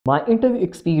My interview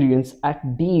experience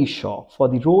at D. Shaw for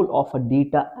the role of a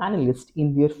data analyst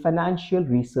in their financial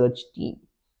research team.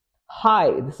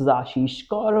 Hi, this is Ashish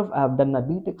Gourav. I have done my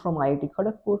B.Tech from IIT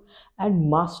Kharagpur and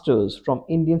Masters from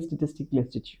Indian Statistical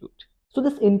Institute. So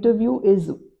this interview is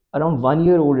around 1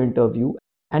 year old interview,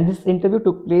 and this interview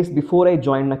took place before I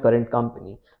joined my current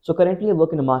company. So currently I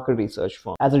work in a market research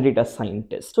firm as a data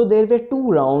scientist. So there were two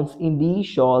rounds in the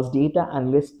Shaw's data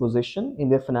analyst position in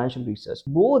their financial research.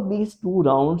 Both these two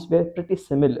rounds were pretty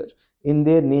similar in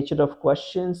their nature of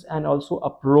questions and also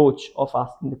approach of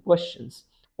asking the questions.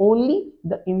 Only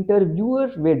the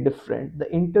interviewers were different.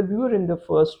 The interviewer in the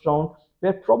first round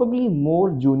were probably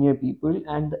more junior people,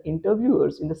 and the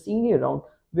interviewers in the senior round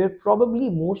were probably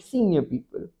more senior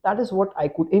people. That is what I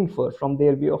could infer from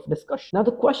their way of discussion. Now,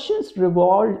 the questions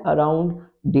revolved around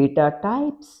data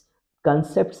types,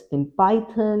 concepts in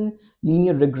Python,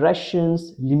 linear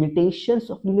regressions, limitations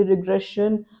of linear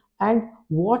regression, and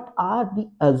what are the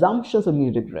assumptions of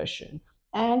linear regression,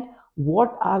 and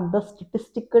what are the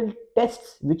statistical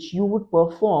tests which you would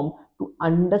perform to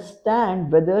understand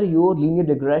whether your linear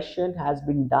regression has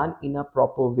been done in a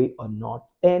proper way or not.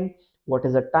 Then what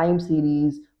is a time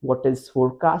series, what is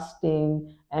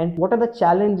forecasting, and what are the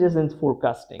challenges in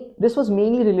forecasting. This was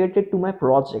mainly related to my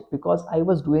project because I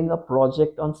was doing a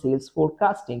project on sales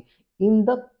forecasting in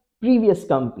the previous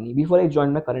company before I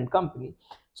joined my current company.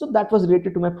 So that was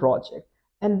related to my project.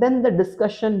 And then the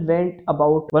discussion went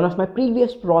about one of my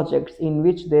previous projects in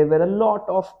which there were a lot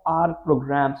of R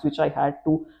programs which I had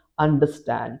to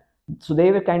understand. So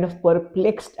they were kind of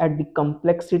perplexed at the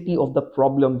complexity of the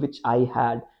problem which I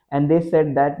had. And they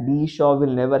said that D. Shaw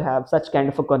will never have such kind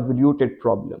of a convoluted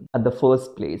problem at the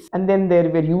first place. And then there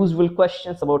were usual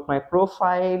questions about my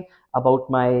profile, about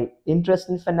my interest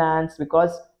in finance,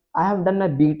 because I have done my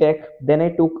B.Tech. Then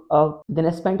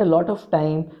I spent a lot of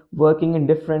time working in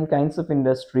different kinds of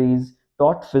industries,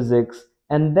 taught physics,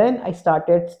 and then I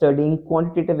started studying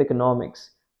quantitative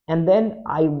economics. And then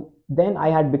I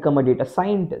had become a data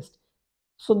scientist.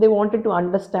 So they wanted to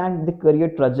understand the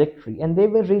career trajectory, and they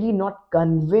were really not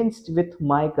convinced with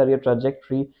my career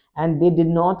trajectory, and they did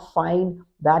not find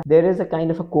that there is a kind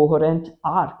of a coherent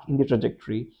arc in the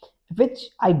trajectory, which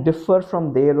I differ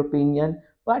from their opinion.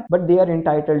 But they are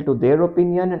entitled to their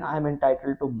opinion and I'm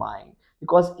entitled to mine,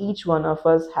 because each one of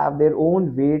us have their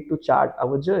own way to chart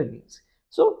our journeys.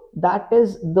 So that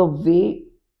is the way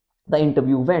the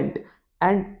interview went.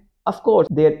 And of course,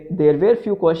 there were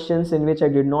few questions in which I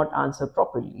did not answer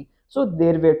properly. So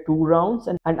there were two rounds,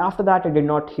 and after that, I did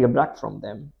not hear back from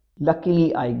them.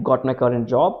 Luckily, I got my current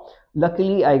job.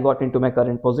 Luckily, I got into my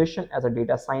current position as a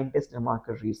data scientist in a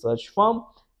market research firm.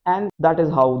 And that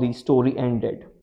is how the story ended.